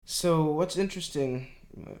So what's interesting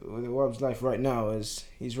with Awab's life right now is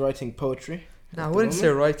he's writing poetry Now, I at the wouldn't say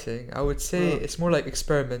moment. writing. I would say Uh, it's more like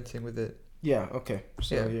experimenting with it. yeah, okay.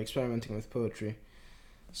 So Yeah. you're experimenting with poetry.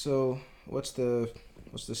 So what's the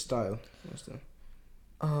style? What's the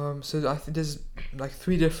So I think there's like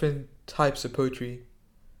three different types of poetry.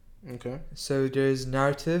 Okay. So there's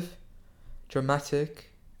narrative, dramatic,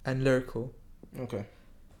 and lyrical. Okay.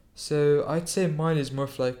 So I'd say mine is more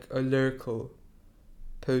of like a lyrical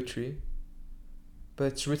poetry, but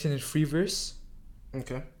it's written in free verse.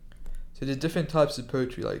 Okay. So there's different types of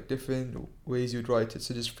poetry, like different ways you'd write it.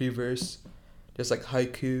 So there's free verse, there's like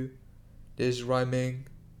haiku, there's rhyming,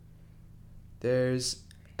 there's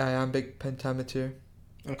iambic pentameter.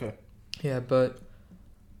 Okay. Yeah, but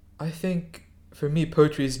I think for me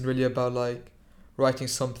poetry isn't really about like writing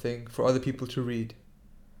something for other people to read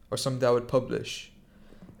or something that I would publish.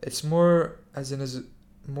 It's more as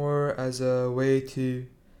a way to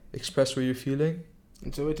express what you're feeling.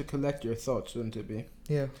 It's a way to collect your thoughts, wouldn't it be?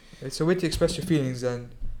 Yeah, it's a way to express your feelings and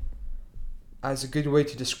as a good way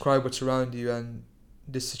to describe what's around you and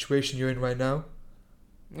the situation you're in right now.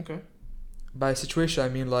 Okay. By situation, I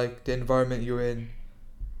mean like the environment you're in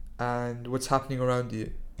and what's happening around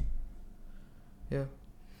you. Yeah.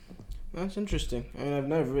 That's interesting. I mean, I've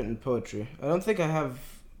never written poetry. I don't think I have.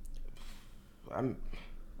 I'm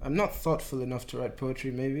I'm not thoughtful enough to write poetry,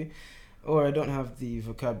 maybe, or I don't have the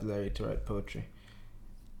vocabulary to write poetry.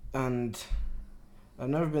 And I've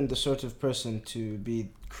never been the sort of person to be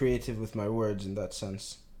creative with my words in that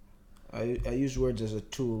sense. I use words as a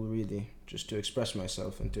tool, really, just to express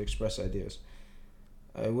myself and to express ideas.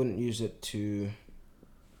 I wouldn't use it to.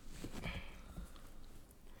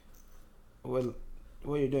 Well,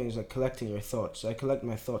 what you're doing is like collecting your thoughts. I collect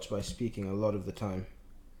my thoughts by speaking a lot of the time.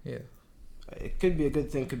 Yeah. It could be a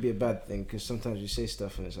good thing, could be a bad thing, because sometimes you say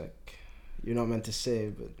stuff and it's like you're not meant to say,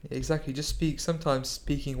 but Exactly. Just speak. Sometimes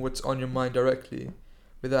speaking what's on your mind directly,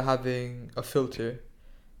 without having a filter,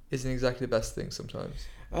 isn't exactly the best thing. Sometimes.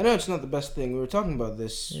 I know it's not the best thing. We were talking about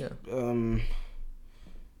this, Yeah.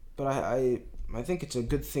 but I think it's a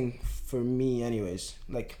good thing for me, anyways.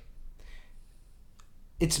 Like,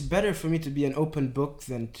 it's better for me to be an open book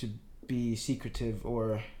than to be secretive,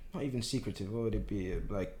 or not even secretive. What would it be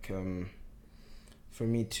like? For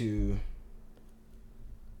me to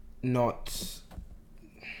not.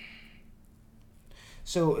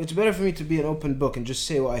 So it's better for me to be an open book and just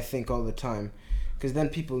say what I think all the time, because then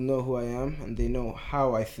people know who I am and they know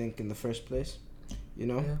how I think in the first place. You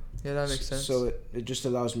know. Yeah. Yeah. That makes sense. So it just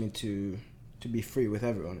allows me to be free with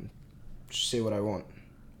everyone, just say what I want.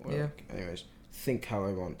 Or Yeah. like, anyways, think how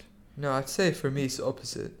I want. No, I'd say for me it's the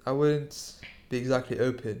opposite. I wouldn't be exactly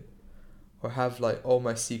open or have like all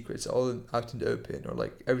my secrets all out in the open or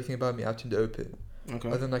like everything about me out in the open. Okay.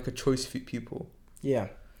 Other than like a choice few people. Yeah.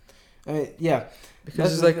 I mean, yeah. Because That's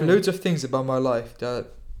there's the like thing. loads of things about my life that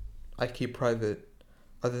I keep private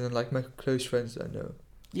other than like my close friends that I know.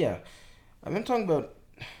 Yeah. I've been talking about.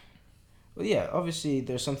 Well, yeah. Obviously,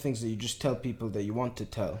 there's some things that you just tell people that you want to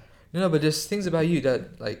tell. No, but there's things about you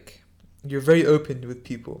that like you're very open with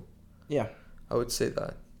people. Yeah. I would say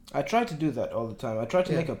that. I try to do that all the time. I try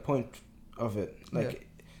to Yeah. make a point of it. Like,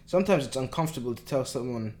 Yeah. sometimes it's uncomfortable to tell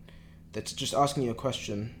someone that's just asking you a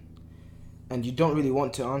question and you don't really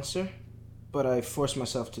want to answer, but I force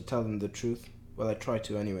myself to tell them the truth. Well, I try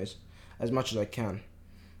to, anyways, as much as I can.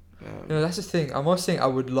 No, that's the thing. I'm not saying I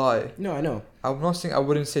would lie. No, I know. I'm not saying I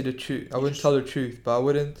wouldn't say the truth. I You wouldn't just- tell the truth, but I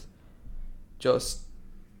wouldn't just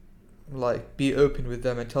like be open with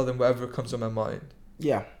them and tell them whatever comes on my mind.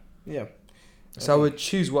 Yeah, yeah. So I Okay. would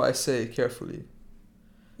choose what I say carefully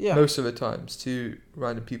Yeah, most of the times to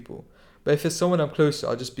random people. But if it's someone I'm close to,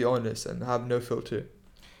 I'll just be honest and have no filter.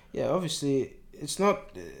 yeah. Obviously, it's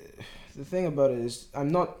not. The thing about it is,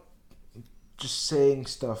 I'm not just saying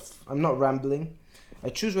stuff. I'm not rambling. I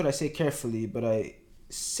choose what I say carefully, but I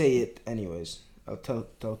say it anyways. I'll tell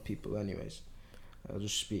people anyways. I'll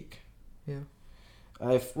just speak. Yeah.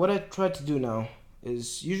 What I try to do now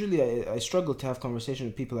is usually I struggle to have conversation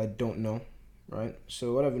with people I don't know, right?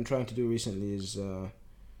 So what I've been trying to do recently is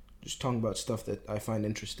just talking about stuff that I find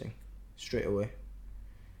interesting, straight away.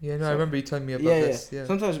 Yeah, no, I So- remember you telling me about Yeah, this. yeah. Yeah.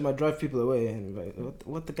 Sometimes it might drive people away, and like,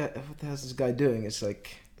 what the hell is this guy doing? It's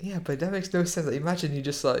like, Yeah, but that makes no sense. Like, imagine you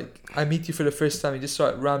just like I meet you for the first time, you just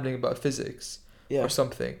start rambling about physics yeah, or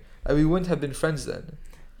something. Like we wouldn't have been friends then.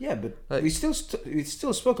 yeah. But Like- we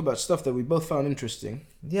still spoke about stuff that we both found interesting.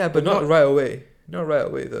 Yeah, But but not not- right away. Not right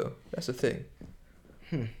away though. That's the thing.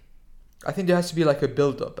 Hmm. I think there has to be like a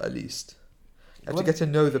build up at least. You have What- to get to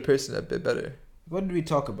know the person a bit better. What did we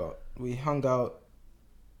talk about? We hung out.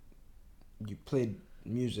 You played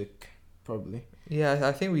music, probably. Yeah,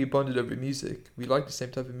 I think we bonded over music. We like the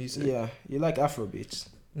same type of music. Yeah, you like Afrobeats.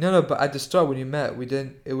 No, but at the start when you met, we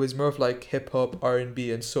didn't. It was more of like hip hop,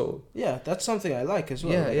 R&B, and soul. Yeah, that's something I like as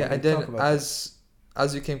well. Yeah, Like, yeah, I can and then talk about that.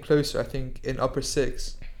 as we came closer, I think in upper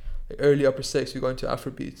six, like early upper six, we got into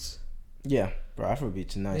Afrobeats. Yeah, bro,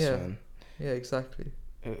 Afrobeats are nice, Yeah. man. Yeah, exactly.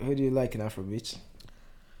 Who do you like in Afrobeats?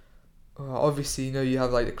 Obviously, you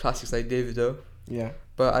have like the classics like Davido, Yeah,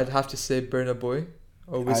 but I'd have to say Burna Boy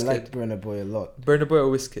or I Wizkid. like Burna Boy a lot. Burna Boy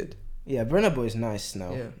or Wizkid. Yeah, Burna Boy's nice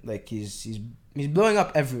now. Yeah. Like he's blowing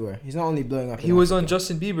up everywhere. He's not only blowing up. He in was on Africa.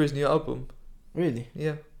 Justin Bieber's new album. Really?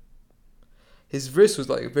 Yeah. His verse was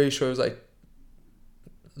like very short. It was like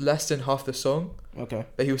less than half the song, Okay.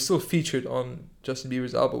 but he was still featured on Justin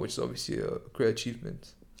Bieber's album, which is obviously a great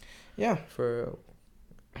achievement Yeah. for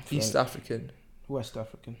East From African. West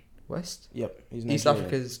African. West? Yep, he's East Nigerian.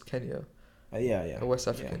 Africa is Kenya. Yeah, yeah. Or West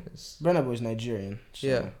African is. Burna Boy's Nigerian. So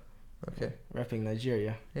Yeah. Okay. Rapping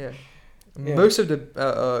Nigeria. Yeah. Yeah. Most of the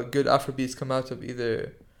good Afrobeats come out of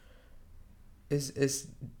either is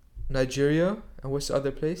Nigeria, and what's the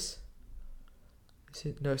other place? Is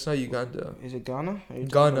it, no, it's not Uganda. Is it Ghana? Are you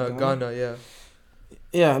talking about Ghana, yeah.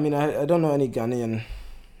 Yeah, I mean, I don't know any Ghanaian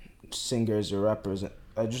singers or rappers.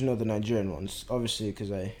 I just know the Nigerian ones, obviously, because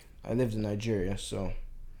I lived in Nigeria, so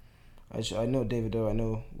I know Davido, I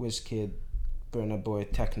know Wizkid, Burna Boy,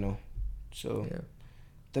 Techno. So Yeah.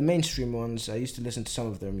 the mainstream ones, I used to listen to some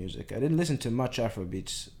of their music. I didn't listen to much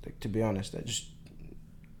Afrobeats, like, to be honest. I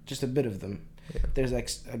just a bit of them. Yeah. There's like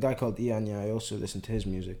a guy called Ianya. I also listened to his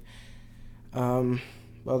music.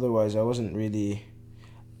 Otherwise, I wasn't really.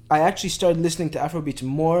 I actually started listening to Afrobeats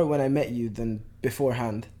more when I met you than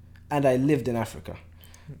beforehand, and I lived in Africa.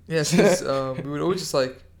 Yeah, because we would always just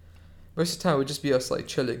like, most of the time it would just be us like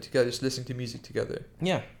chilling together, just listening to music together.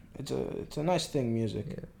 Yeah, it's a nice thing. Music.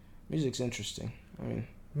 Yeah. Music's interesting. I mean,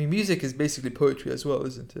 Music is basically poetry as well,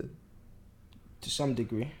 isn't it? to some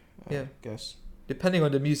degree. Yeah. I guess. Depending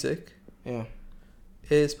on the music, Yeah.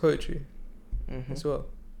 it is poetry Hmm. as well.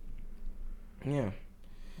 Yeah.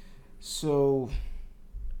 So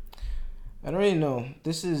I don't really know.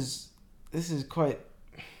 This is quite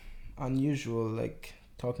unusual, like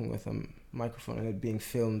talking with a microphone and it being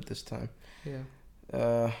filmed this time.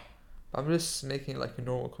 Yeah. I'm just making like a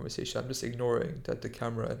normal conversation. I'm just ignoring that the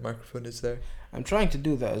camera and microphone is there. I'm trying to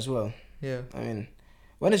do that as well. Yeah. I mean,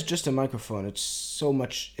 when it's just a microphone, it's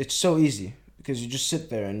so easy because you just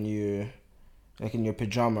sit there and you, like in your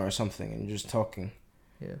pajama or something, and you're just talking.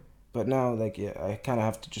 Yeah. But now, like, yeah, I kind of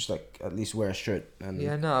have to just like at least wear a shirt and.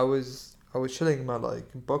 Yeah. No, I was chilling in my like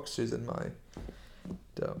boxers and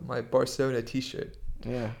my Barcelona t-shirt.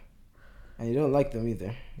 Yeah. And you don't like them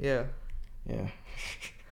either. Yeah. Yeah.